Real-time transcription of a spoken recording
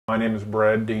My name is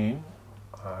Brad Dean.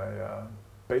 I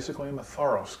basically am a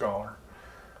Thoreau scholar.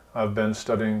 I've been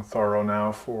studying Thoreau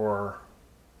now for,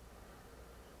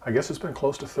 I guess it's been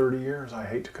close to 30 years. I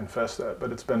hate to confess that,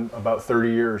 but it's been about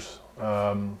 30 years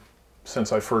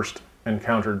since I first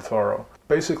encountered Thoreau.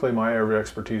 Basically, my area of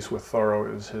expertise with Thoreau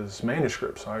is his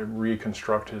manuscripts. I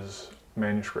reconstruct his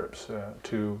manuscripts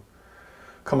to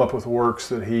come up with works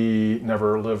that he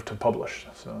never lived to publish.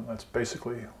 So that's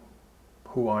basically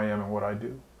who I am and what I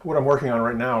do. What I'm working on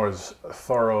right now is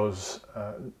Thoreau's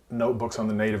notebooks on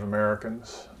the Native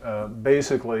Americans.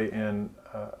 Basically in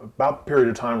about the period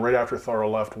of time right after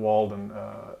Thoreau left Walden,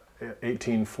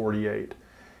 1848,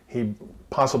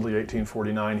 possibly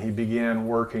 1849, he began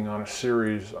working on a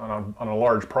series, on a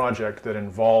large project that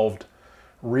involved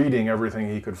reading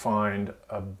everything he could find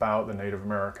about the Native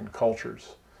American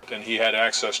cultures. And he had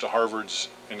access to Harvard's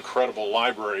incredible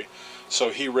library, so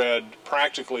he read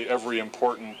practically every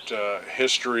important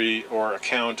history or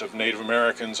account of Native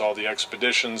Americans, all the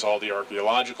expeditions, all the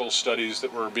archaeological studies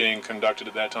that were being conducted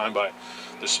at that time by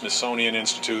the Smithsonian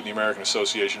Institute and the American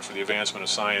Association for the Advancement of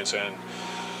Science,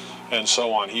 and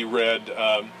so on. He read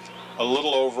a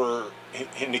little over,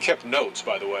 and he kept notes,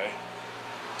 by the way,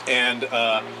 and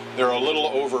there are a little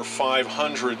over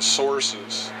 500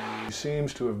 sources. He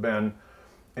seems to have been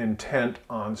intent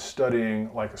on studying,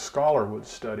 like a scholar would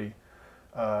study,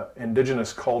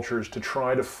 indigenous cultures to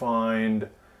try to find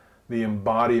the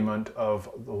embodiment of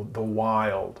the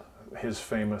wild. His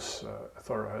famous,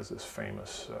 Thoreau has this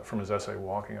famous, from his essay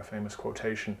Walking, a famous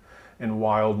quotation, "In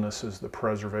wildness is the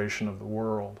preservation of the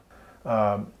world."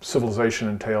 Civilization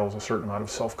entails a certain amount of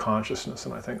self-consciousness,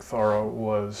 and I think Thoreau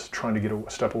was trying to get a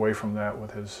step away from that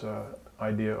with his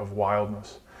idea of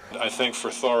wildness. I think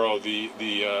for Thoreau, the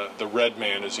red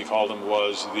man, as he called him,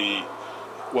 was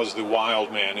the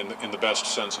wild man in the best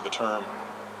sense of the term.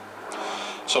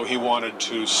 So he wanted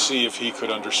to see if he could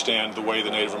understand the way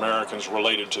the Native Americans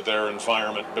related to their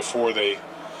environment before they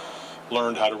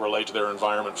learned how to relate to their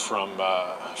environment from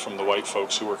the white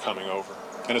folks who were coming over.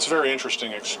 And it's a very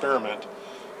interesting experiment,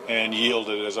 and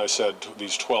yielded, as I said,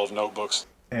 these 12 notebooks.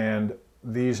 And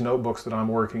these notebooks that I'm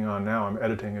working on now, I'm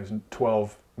editing as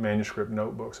 12 manuscript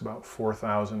notebooks, about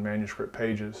 4,000 manuscript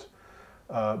pages.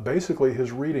 Basically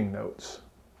his reading notes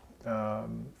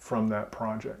from that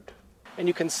project. And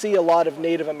you can see a lot of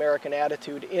Native American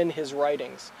attitude in his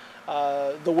writings.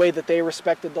 The way that they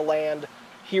respected the land,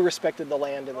 he respected the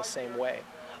land in the same way.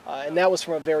 And that was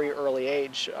from a very early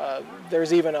age.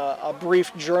 There's even a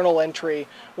brief journal entry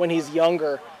when he's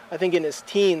younger, I think in his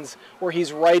teens, where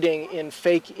he's writing in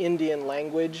fake Indian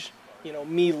language, you know,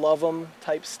 me love 'em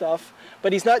type stuff.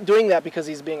 But he's not doing that because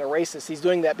he's being a racist. He's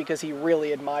doing that because he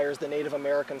really admires the Native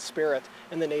American spirit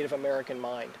and the Native American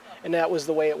mind. And that was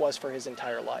the way it was for his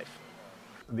entire life.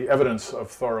 The evidence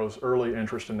of Thoreau's early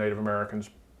interest in Native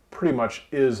Americans pretty much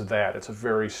is that. It's a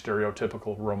very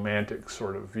stereotypical romantic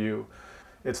sort of view.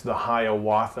 It's the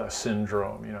Hiawatha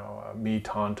syndrome, you know, me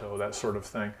tonto, that sort of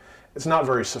thing. It's not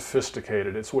very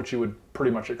sophisticated. It's what you would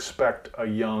pretty much expect a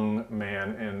young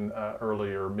man in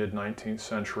early or mid-19th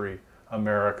century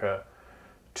America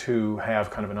to have,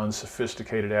 kind of an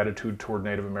unsophisticated attitude toward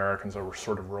Native Americans, or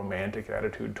sort of romantic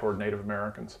attitude toward Native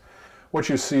Americans. What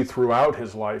you see throughout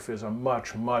his life is a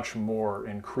much, much more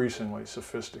increasingly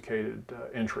sophisticated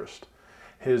interest.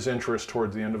 His interest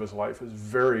towards the end of his life is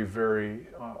very, very,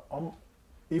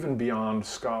 even beyond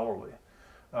scholarly.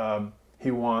 He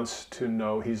wants to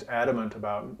know, he's adamant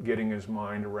about getting his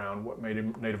mind around what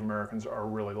Native Americans are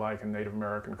really like in Native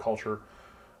American culture.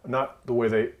 Not the way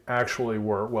they actually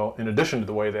were, well, in addition to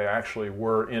the way they actually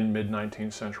were in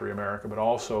mid-19th century America, but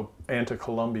also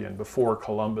ante-Columbian, before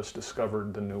Columbus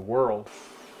discovered the New World.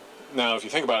 Now, if you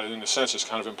think about it, in a sense, it's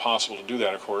kind of impossible to do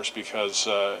that, of course, because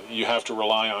you have to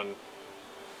rely on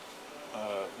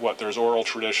there's oral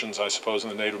traditions, I suppose, in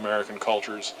the Native American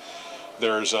cultures.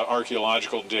 There's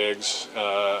archaeological digs.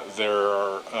 There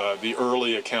are the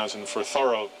early accounts, and for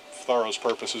Thoreau's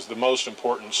purposes, the most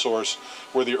important source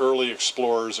were the early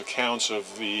explorers' accounts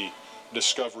of the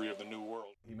discovery of the New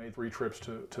World. He made 3 trips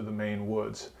to the Maine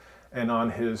woods, and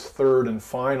on his 3rd and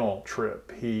final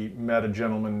trip, he met a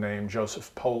gentleman named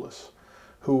Joseph Polis,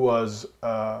 who was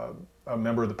a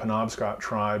member of the Penobscot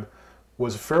tribe,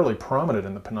 was fairly prominent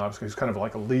in the Penobscot. He's kind of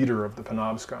like a leader of the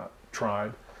Penobscot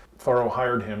tribe. Thoreau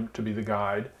hired him to be the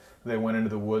guide. They went into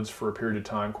the woods for a period of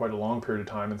time, quite a long period of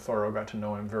time, and Thoreau got to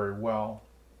know him very well.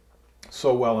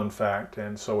 So well, in fact,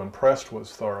 and so impressed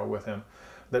was Thoreau with him,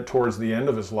 that towards the end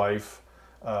of his life,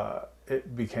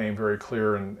 it became very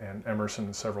clear, and Emerson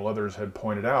and several others had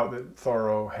pointed out, that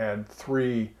Thoreau had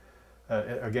 3,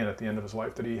 again at the end of his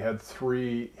life, that he had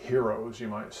 3 heroes, you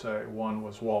might say. One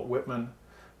was Walt Whitman,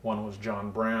 One was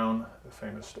John Brown, the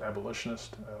famous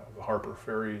abolitionist of Harper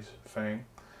Ferry's fame.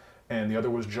 And the other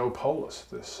was Joe Polis,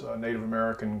 this Native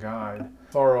American guide.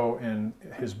 Thoreau, in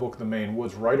his book *The Maine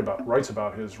Woods*, writes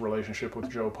about his relationship with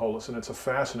Joe Polis, and it's a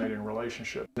fascinating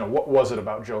relationship. You know, what was it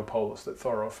about Joe Polis that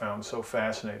Thoreau found so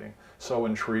fascinating, so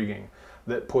intriguing,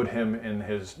 that put him in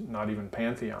his, not even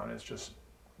pantheon, it's just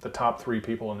the top 3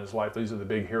 people in his life. These are the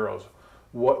big heroes.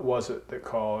 What was it that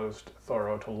caused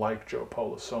Thoreau to like Joe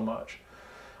Polis so much?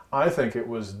 I think it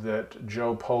was that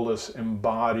Joe Polis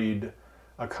embodied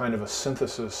a kind of a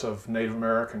synthesis of Native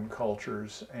American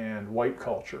cultures and white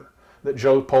culture, that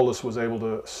Joe Polis was able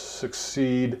to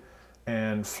succeed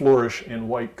and flourish in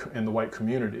the white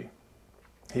community.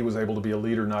 He was able to be a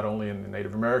leader not only in the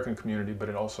Native American community,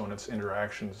 but also in its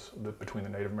interactions between the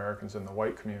Native Americans and the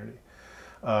white community.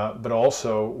 But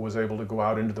also was able to go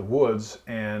out into the woods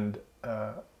and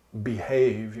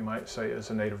behave, you might say,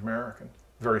 as a Native American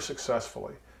very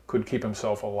successfully, could keep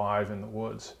himself alive in the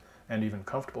woods and even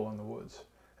comfortable in the woods.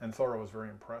 And Thoreau was very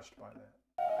impressed by that.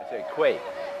 I say Quay.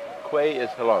 Quay is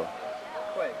hello.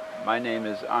 Quay. My name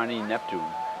is Arnie Neptune.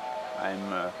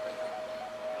 I'm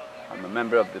a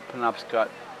member of the Penobscot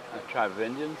tribe of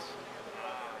Indians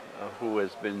who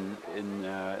has been in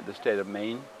the state of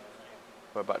Maine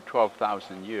for about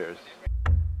 12,000 years.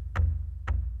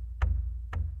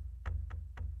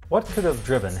 What could have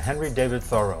driven Henry David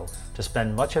Thoreau to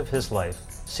spend much of his life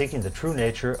seeking the true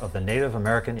nature of the Native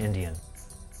American Indian?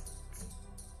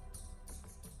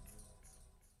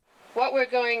 What we're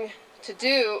going to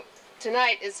do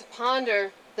tonight is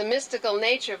ponder the mystical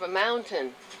nature of a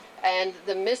mountain and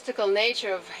the mystical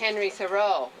nature of Henry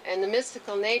Thoreau and the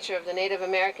mystical nature of the Native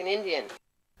American Indian.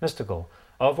 Mystical,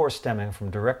 of or stemming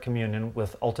from direct communion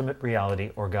with ultimate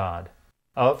reality or God,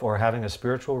 of or having a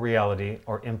spiritual reality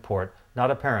or import not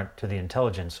apparent to the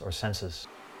intelligence or senses.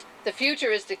 The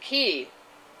future is the key,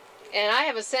 and I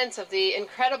have a sense of the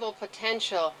incredible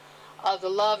potential of the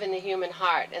love in the human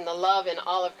heart and the love in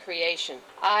all of creation.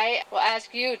 I will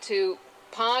ask you to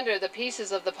ponder the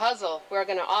pieces of the puzzle we're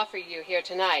going to offer you here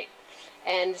tonight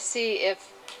and see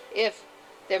if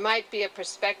there might be a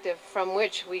perspective from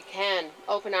which we can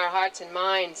open our hearts and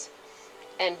minds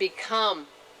and become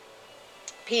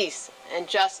peace and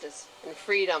justice and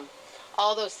freedom,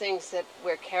 all those things that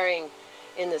we're carrying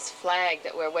in this flag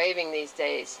that we're waving these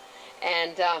days.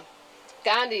 And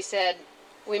Gandhi said,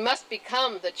 "We must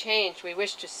become the change we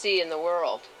wish to see in the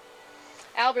world."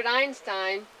 Albert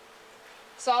Einstein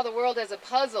saw the world as a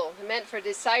puzzle meant for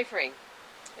deciphering.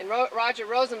 And Roger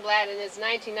Rosenblatt, in his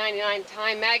 1999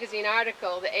 Time magazine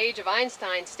article, The Age of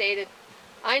Einstein, stated,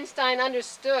 "Einstein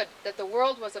understood that the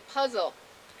world was a puzzle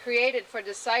created for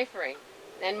deciphering,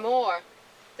 and more,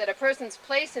 that a person's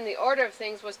place in the order of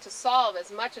things was to solve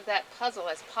as much of that puzzle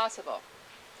as possible.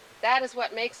 That is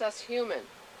what makes us human.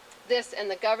 This and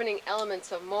the governing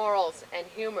elements of morals and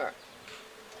humor."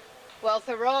 Well,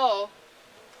 Thoreau,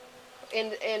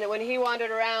 when he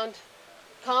wandered around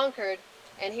Concord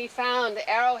and he found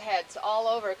arrowheads all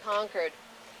over Concord,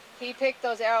 he picked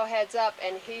those arrowheads up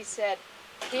and he said,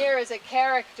 "Here is a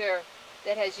character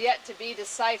that has yet to be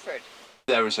deciphered."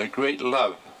 There is a great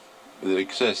love that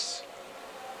exists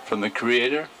from the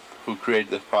Creator, who created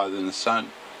the Father and the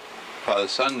Son, Father,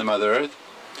 Son, the Mother Earth,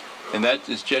 and that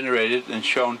is generated and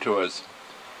shown to us.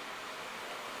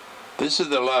 This is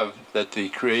the love that the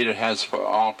Creator has for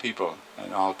all people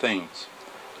and all things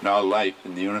and all life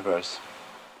in the universe.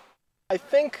 I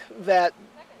think that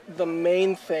the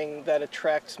main thing that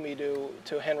attracts me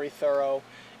to Henry Thoreau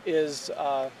is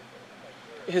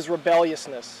his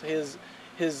rebelliousness,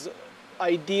 his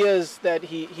ideas that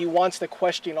he wants to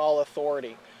question all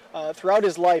authority. Throughout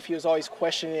his life, he was always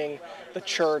questioning the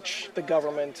church, the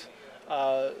government,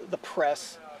 the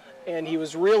press, and he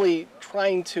was really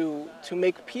trying to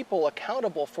make people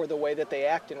accountable for the way that they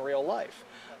act in real life.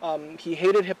 He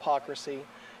hated hypocrisy,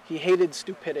 he hated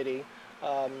stupidity,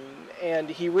 and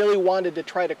he really wanted to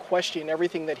try to question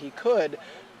everything that he could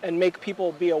and make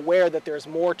people be aware that there's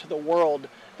more to the world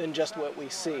than just what we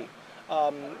see.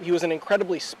 He was an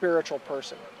incredibly spiritual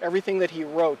person. Everything that he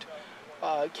wrote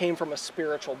came from a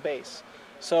spiritual base.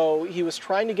 So he was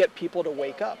trying to get people to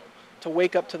wake up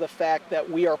to the fact that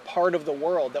we are part of the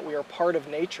world, that we are part of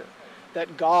nature,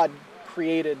 that God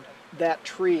created that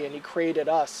tree and he created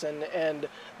us, and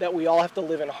that we all have to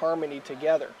live in harmony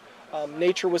together.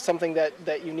 Nature was something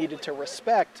that you needed to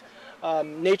respect.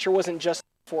 Nature wasn't just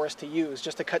for us to use,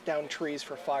 just to cut down trees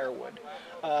for firewood.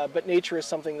 But nature is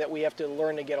something that we have to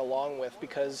learn to get along with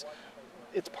because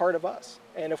it's part of us.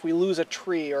 And if we lose a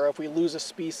tree or if we lose a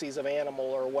species of animal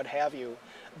or what have you,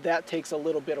 that takes a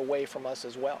little bit away from us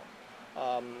as well.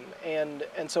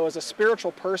 And so as a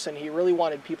spiritual person, he really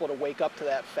wanted people to wake up to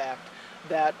that fact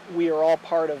that we are all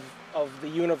part of the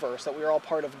universe, that we are all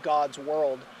part of God's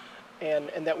world, and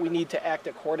that we need to act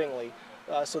accordingly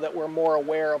so that we're more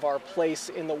aware of our place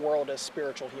in the world as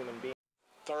spiritual human beings.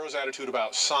 Thoreau's attitude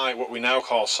about science, what we now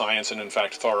call science, and in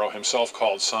fact Thoreau himself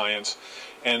called science,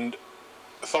 and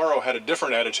Thoreau had a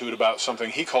different attitude about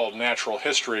something he called natural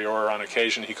history, or on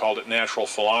occasion he called it natural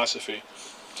philosophy.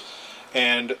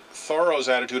 And Thoreau's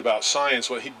attitude about science,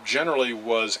 well, he generally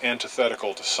was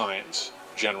antithetical to science,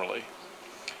 generally.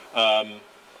 I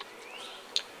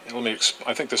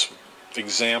think this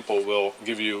example will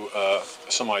give you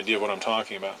some idea of what I'm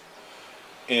talking about.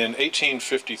 In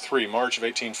 1853, March of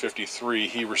 1853,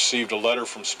 he received a letter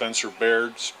from Spencer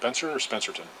Baird. Spencer or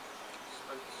Spencerton?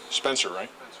 Spencer, right?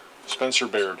 Spencer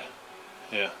Baird.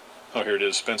 Yeah. Oh, here it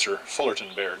is, Spencer Fullerton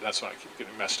Baird. That's why I keep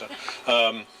getting messed up.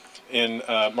 In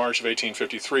March of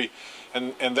 1853.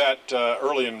 And that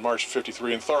early in March of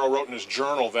 53, and Thoreau wrote in his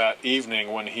journal that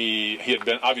evening when he had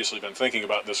obviously been thinking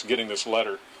about this, getting this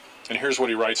letter. And here's what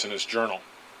he writes in his journal.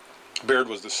 Baird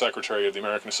was the secretary of the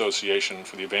American Association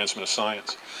for the Advancement of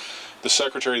Science. The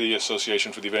secretary of the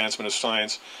Association for the Advancement of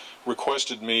Science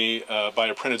requested me by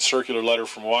a printed circular letter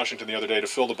from Washington the other day to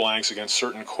fill the blanks against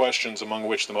certain questions, among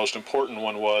which the most important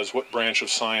one was what branch of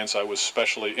science I was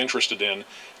specially interested in,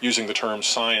 using the term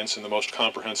science in the most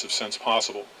comprehensive sense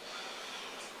possible.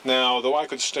 Now, though I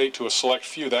could state to a select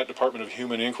few that Department of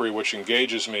Human Inquiry which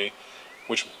engages me,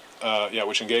 which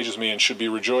engages me and should be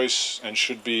rejoice and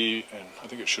should be, and I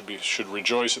think it should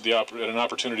rejoice at an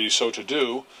opportunity so to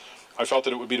do, I felt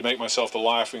that it would be to make myself the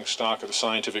laughing stock of the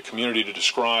scientific community to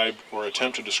describe or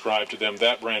attempt to describe to them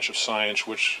that branch of science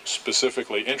which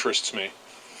specifically interests me,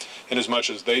 inasmuch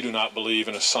as they do not believe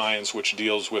in a science which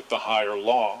deals with the higher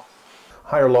law.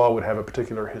 Higher law would have a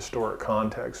particular historic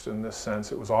context in this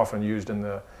sense. It was often used in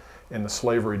the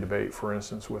slavery debate, for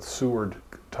instance, with Seward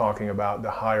talking about the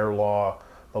higher law,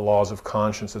 the laws of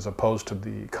conscience, as opposed to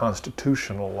the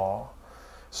constitutional law.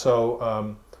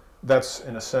 So that's,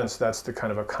 in a sense, that's the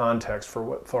kind of a context for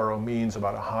what Thoreau means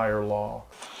about a higher law.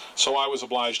 So I was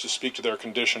obliged to speak to their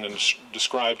condition and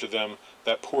describe to them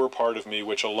that poor part of me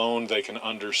which alone they can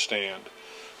understand.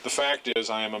 The fact is,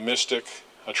 I am a mystic,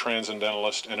 a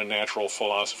transcendentalist, and a natural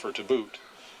philosopher to boot.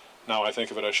 Now I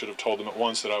think of it, I should have told them at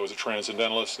once that I was a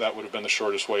transcendentalist. That would have been the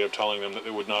shortest way of telling them that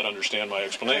they would not understand my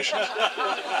explanation.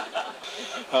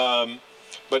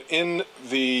 But in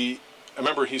the,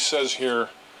 remember he says here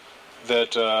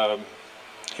that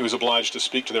he was obliged to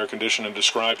speak to their condition and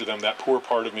describe to them that poor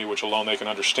part of me which alone they can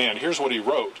understand. Here's what he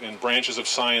wrote in branches of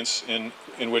science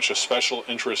in which a special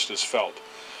interest is felt.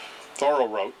 Thoreau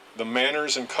wrote, "The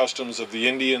manners and customs of the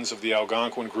Indians of the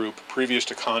Algonquin group previous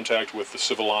to contact with the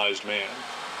civilized man."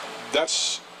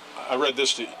 I read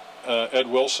this to Ed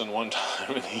Wilson one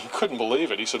time, and he couldn't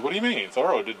believe it. He said, "What do you mean?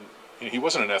 Thoreau he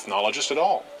wasn't an ethnologist at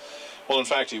all." Well, in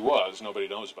fact, he was. Nobody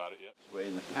knows about it yet. Way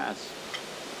in the past,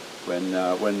 when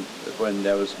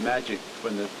there was magic,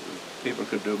 when the people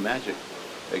could do magic,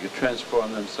 they could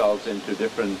transform themselves into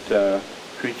different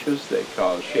creatures. They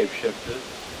called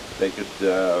shapeshifters. They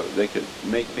could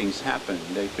make things happen.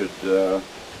 They could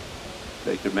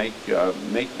make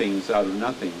things out of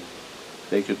nothing.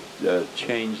 They could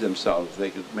change themselves. They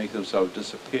could make themselves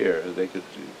disappear. They could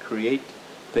create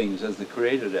things as they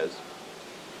created as.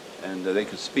 And they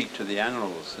could speak to the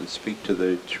animals and speak to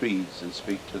the trees and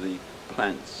speak to the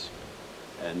plants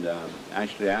and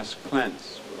actually ask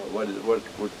plants what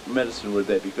medicine would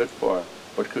they be good for?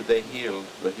 What could they heal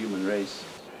the human race?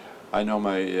 I know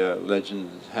my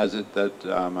legend has it that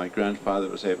my grandfather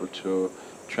was able to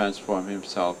transform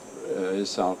himself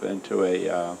into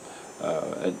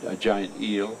a giant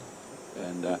eel,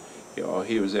 and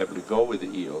he was able to go with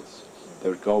the eels. They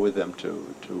would go with them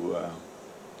to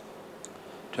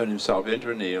turn himself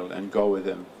into an eel and go with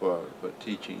them for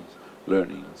teaching,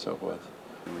 learning, and so forth.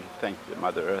 And we thank the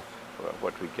Mother Earth for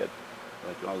what we get,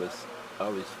 like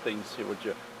all these things here, which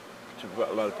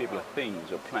to a lot of people are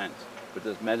things or plants, but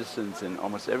there's medicines in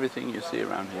almost everything you see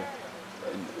around here.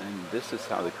 And this is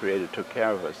how the Creator took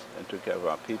care of us and took care of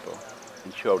our people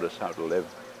and showed us how to live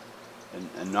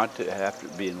and not to have to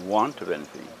be in want of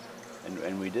anything.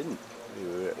 And we didn't.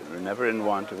 We were never in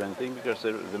want of anything because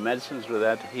the medicines were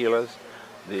there to heal us.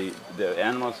 The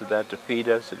animals were there to feed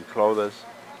us and clothe us.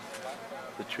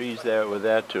 The trees there were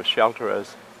there to shelter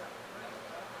us.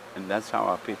 And that's how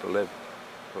our people lived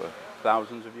for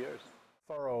thousands of years.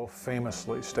 Thoreau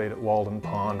famously stayed at Walden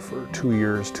Pond for 2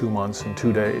 years, 2 months, and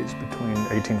 2 days between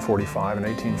 1845 and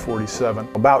 1847.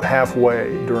 About halfway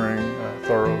during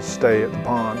Thoreau's stay at the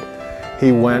pond,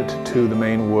 he went to the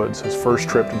Maine woods, his first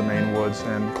trip to the Maine woods,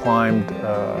 and climbed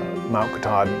Mount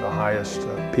Katahdin, the highest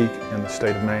peak in the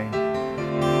state of Maine.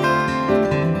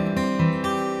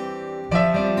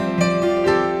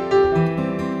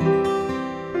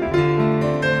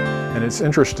 And it's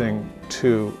interesting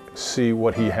to see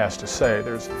what he has to say.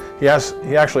 He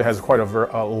actually has quite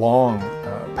a long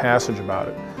passage about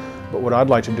it. But what I'd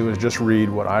like to do is just read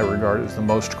what I regard as the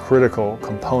most critical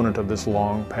component of this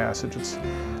long passage.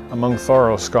 Among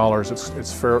Thoreau scholars,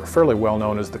 it's fairly well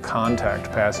known as the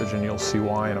contact passage, and you'll see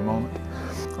why in a moment.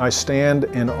 I stand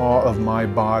in awe of my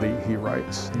body, he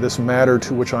writes. This matter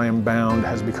to which I am bound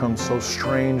has become so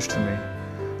strange to me.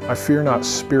 I fear not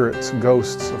spirits,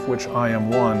 ghosts of which I am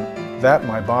one, that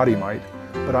my body might,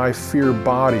 but I fear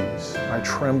bodies. I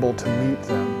tremble to meet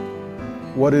them.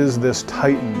 What is this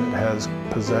Titan that has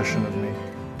possession of me?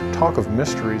 Talk of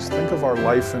mysteries, think of our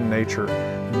life in nature,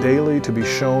 daily to be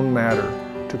shown matter,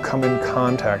 to come in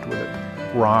contact with it.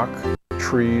 Rock,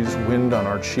 trees, wind on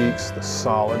our cheeks, the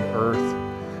solid earth,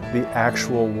 the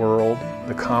actual world,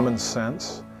 the common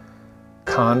sense.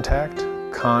 Contact,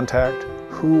 contact,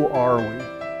 who are we?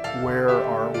 Where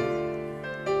are we?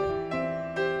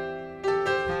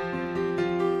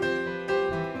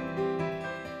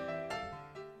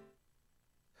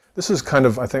 This is kind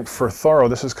of, I think for Thoreau,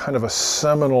 this is kind of a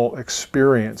seminal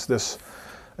experience,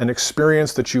 an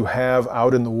experience that you have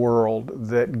out in the world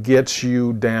that gets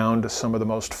you down to some of the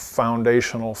most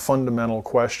foundational, fundamental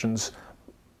questions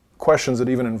that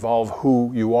even involve who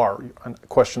you are,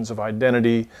 questions of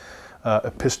identity,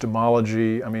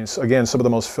 epistemology, I mean, again, some of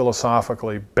the most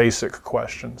philosophically basic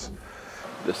questions.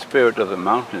 The spirit of the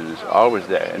mountain is always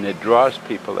there, and it draws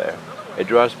people there. It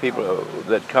draws people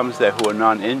that comes there who are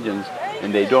non-Indians,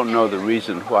 and they don't know the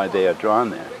reason why they are drawn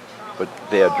there. But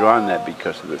they are drawn there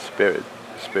because of the spirit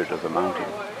of the mountain.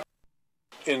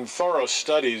 In Thoreau's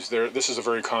studies, this is a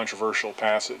very controversial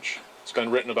passage. It's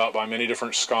been written about by many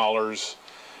different scholars.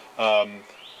 Not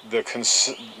the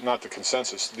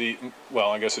consensus,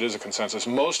 well, I guess it is a consensus.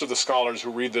 Most of the scholars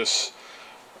who read this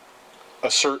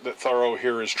assert that Thoreau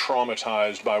here is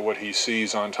traumatized by what he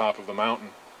sees on top of the mountain.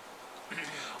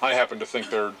 I happen to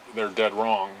think they're dead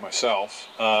wrong myself.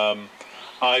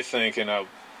 I think, and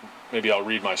maybe I'll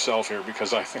read myself here,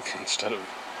 because I think instead of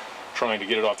trying to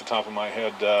get it off the top of my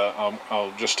head,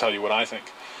 I'll just tell you what I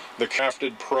think. The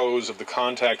crafted prose of the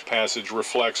contact passage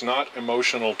reflects not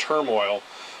emotional turmoil,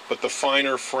 but the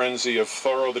finer frenzy of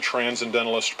Thoreau the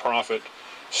transcendentalist prophet,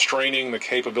 straining the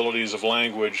capabilities of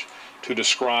language to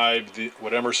describe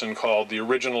what Emerson called the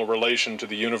original relation to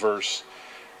the universe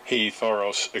he,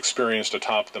 Thoreau, experienced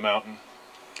atop the mountain.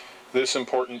 This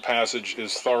important passage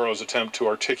is Thoreau's attempt to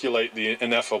articulate the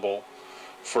ineffable.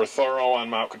 For Thoreau on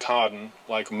Mount Katahdin,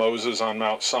 like Moses on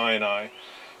Mount Sinai,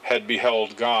 had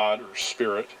beheld God, or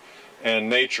spirit, and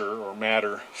nature, or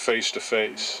matter, face to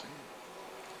face.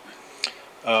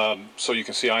 So you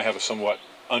can see I have a somewhat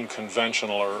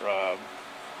unconventional or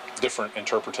different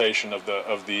interpretation of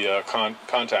the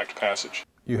contact passage.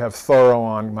 You have Thoreau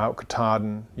on Mount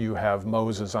Katahdin, you have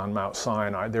Moses on Mount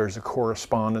Sinai. There's a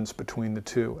correspondence between the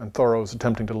two, and Thoreau is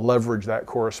attempting to leverage that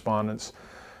correspondence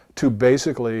to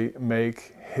basically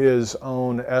make his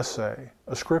own essay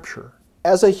a scripture.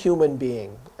 As a human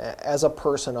being, as a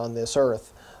person on this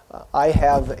earth, I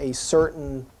have a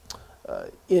certain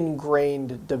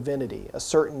ingrained divinity, a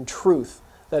certain truth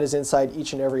that is inside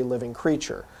each and every living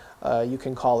creature. You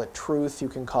can call it truth, you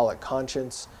can call it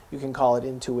conscience, you can call it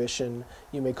intuition,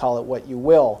 you may call it what you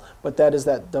will, but that is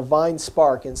that divine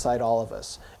spark inside all of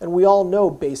us. And we all know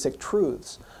basic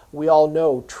truths. We all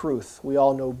know truth, we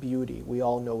all know beauty, we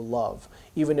all know love.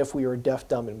 Even if we were deaf,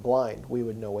 dumb, and blind, we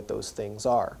would know what those things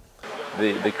are.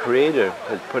 The Creator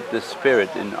has put this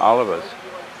spirit in all of us.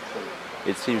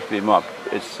 It seems to be more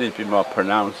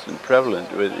pronounced and prevalent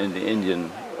in the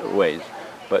Indian ways,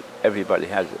 but everybody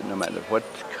has it, no matter what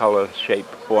color, shape,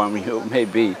 form you may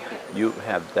be, you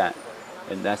have that.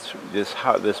 And that's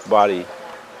how this body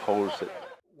holds it.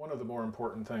 One of the more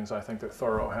important things I think that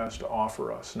Thoreau has to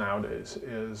offer us nowadays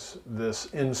is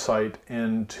this insight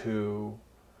into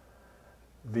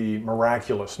the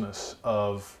miraculousness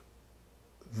of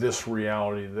this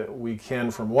reality that we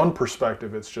can, from one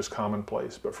perspective, it's just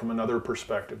commonplace, but from another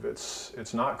perspective,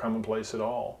 it's not commonplace at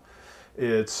all.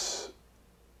 It's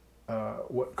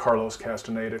what Carlos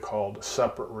Castaneda called a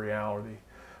separate reality,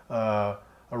 a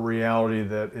reality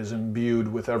that is imbued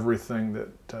with everything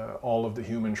that all of the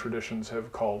human traditions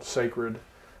have called sacred,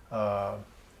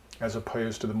 as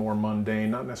opposed to the more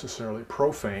mundane, not necessarily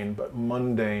profane, but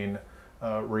mundane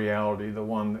reality, the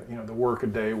one that, the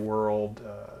workaday world,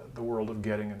 the world of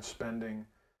getting and spending.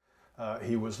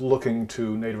 He was looking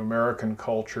to Native American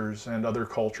cultures and other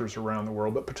cultures around the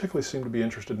world, but particularly seemed to be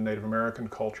interested in Native American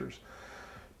cultures,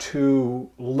 to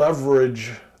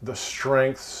leverage the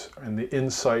strengths and the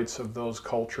insights of those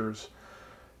cultures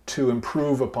to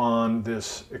improve upon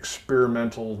this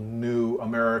experimental new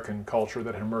American culture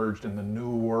that emerged in the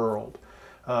New World.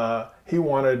 He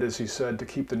wanted, as he said, to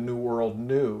keep the New World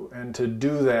new, and to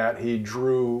do that he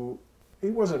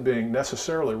wasn't being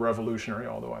necessarily revolutionary,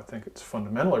 although I think it's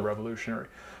fundamentally revolutionary,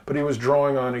 but he was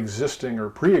drawing on existing or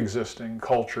pre-existing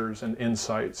cultures and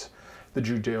insights, the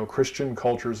Judeo-Christian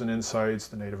cultures and insights,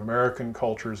 the Native American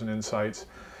cultures and insights,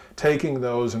 taking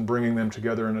those and bringing them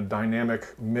together in a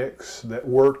dynamic mix that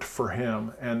worked for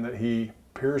him and that he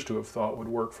appears to have thought would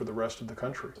work for the rest of the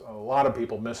country. A lot of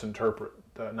people misinterpret,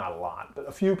 not a lot, but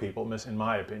a few people, in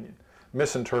my opinion,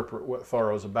 misinterpret what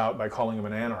Thoreau's about by calling him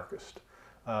an anarchist.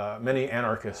 Many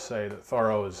anarchists say that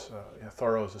Thoreau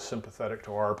is sympathetic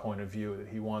to our point of view, that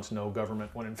he wants no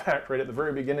government, when in fact, right at the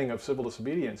very beginning of Civil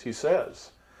Disobedience, he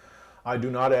says, I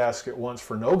do not ask at once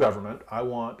for no government, I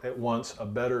want at once a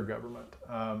better government.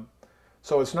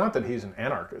 So it's not that he's an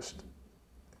anarchist,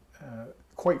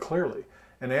 quite clearly.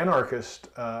 An anarchist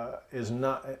is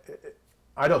not,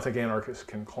 I don't think anarchists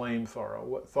can claim Thoreau.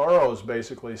 What Thoreau is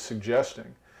basically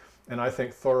suggesting, and I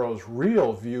think Thoreau's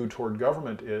real view toward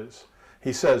government is,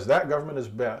 he says that government is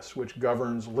best which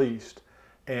governs least,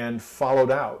 and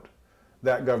followed out,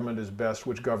 that government is best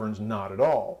which governs not at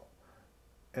all.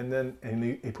 And then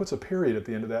he puts a period at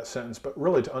the end of that sentence, but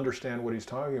really to understand what he's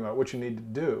talking about, what you need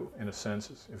to do, in a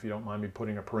sense, if you don't mind me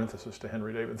putting a parenthesis to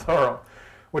Henry David Thoreau,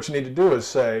 what you need to do is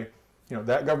say, you know,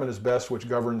 that government is best which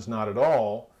governs not at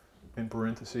all, in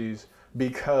parentheses,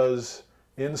 because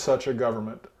in such a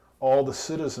government, all the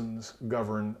citizens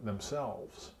govern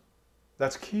themselves.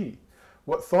 That's key.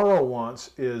 What Thoreau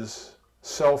wants is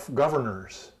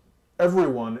self-governors.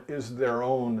 Everyone is their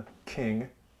own king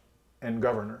and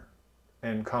governor,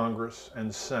 and Congress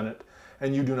and Senate,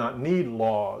 and you do not need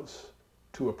laws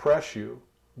to oppress you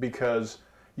because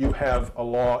you have a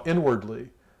law inwardly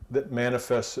that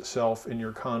manifests itself in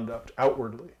your conduct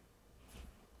outwardly.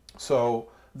 So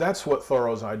that's what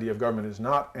Thoreau's idea of government is,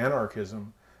 not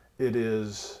anarchism. It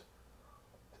is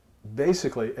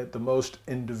basically, at the most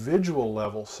individual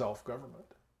level, self-government.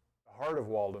 The heart of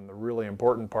Walden, the really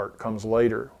important part, comes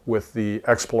later with the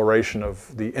exploration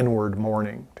of the inward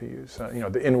mourning, to use,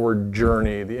 the inward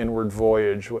journey, the inward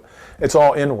voyage. It's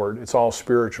all inward, it's all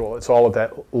spiritual, it's all at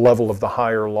that level of the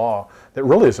higher law that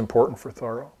really is important for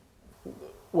Thoreau.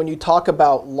 When you talk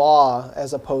about law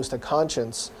as opposed to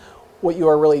conscience, what you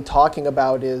are really talking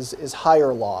about is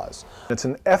higher laws. It's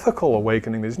an ethical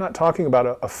awakening. He's not talking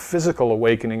about a physical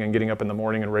awakening and getting up in the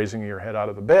morning and raising your head out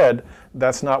of the bed.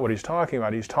 That's not what he's talking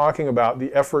about. He's talking about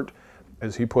the effort,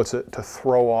 as he puts it, to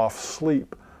throw off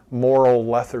sleep, moral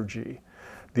lethargy,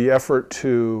 the effort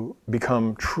to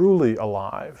become truly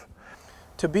alive.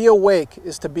 To be awake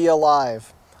is to be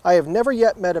alive. I have never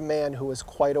yet met a man who is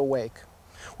quite awake.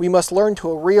 We must learn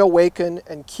to reawaken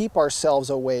and keep ourselves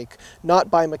awake,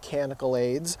 not by mechanical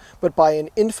aids, but by an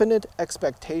infinite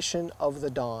expectation of the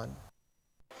dawn.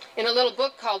 In a little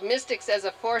book called Mystics as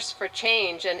a Force for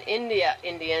Change, an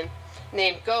Indian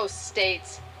named Ghost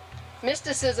states,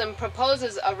 mysticism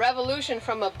proposes a revolution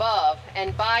from above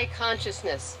and by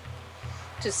consciousness.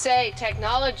 To say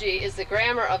technology is the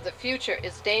grammar of the future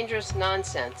is dangerous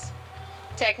nonsense.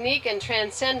 Technique and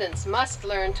transcendence must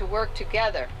learn to work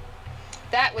together.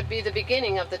 That would be the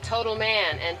beginning of the total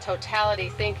man and totality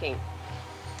thinking.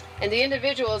 And the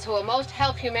individuals who will most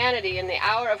help humanity in the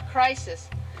hour of crisis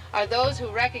are those who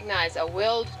recognize a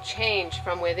willed change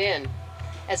from within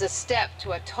as a step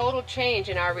to a total change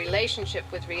in our relationship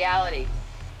with reality,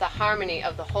 the harmony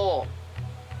of the whole.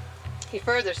 He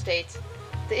further states,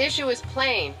 the issue is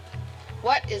plain.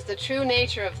 What is the true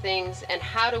nature of things and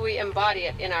how do we embody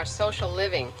it in our social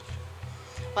living?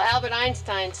 Well, Albert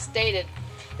Einstein stated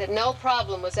that no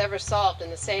problem was ever solved in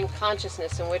the same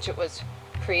consciousness in which it was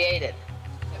created.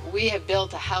 We have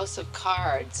built a house of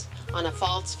cards on a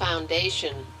false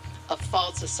foundation of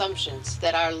false assumptions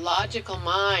that our logical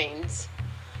minds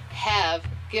have,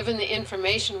 given the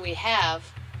information we have,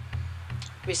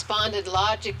 responded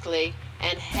logically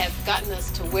and have gotten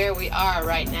us to where we are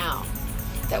right now.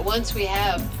 That once we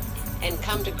have and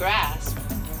come to grasp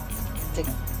the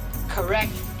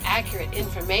correct, accurate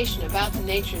information about the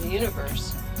nature of the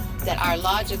universe, that our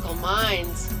logical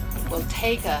minds will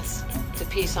take us to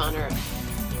peace on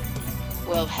earth,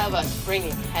 will have us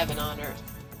bringing heaven on earth.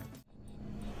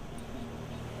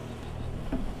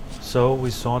 So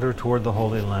we saunter toward the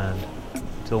Holy Land,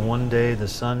 till one day the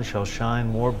sun shall shine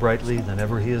more brightly than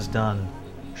ever he has done,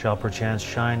 shall perchance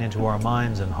shine into our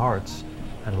minds and hearts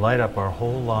and light up our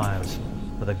whole lives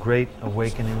with a great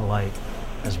awakening light,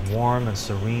 as warm and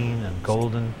serene and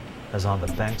golden as on the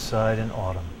bankside in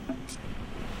autumn.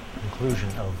 Conclusion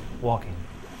of Walking,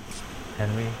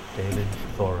 Henry David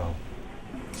Thoreau.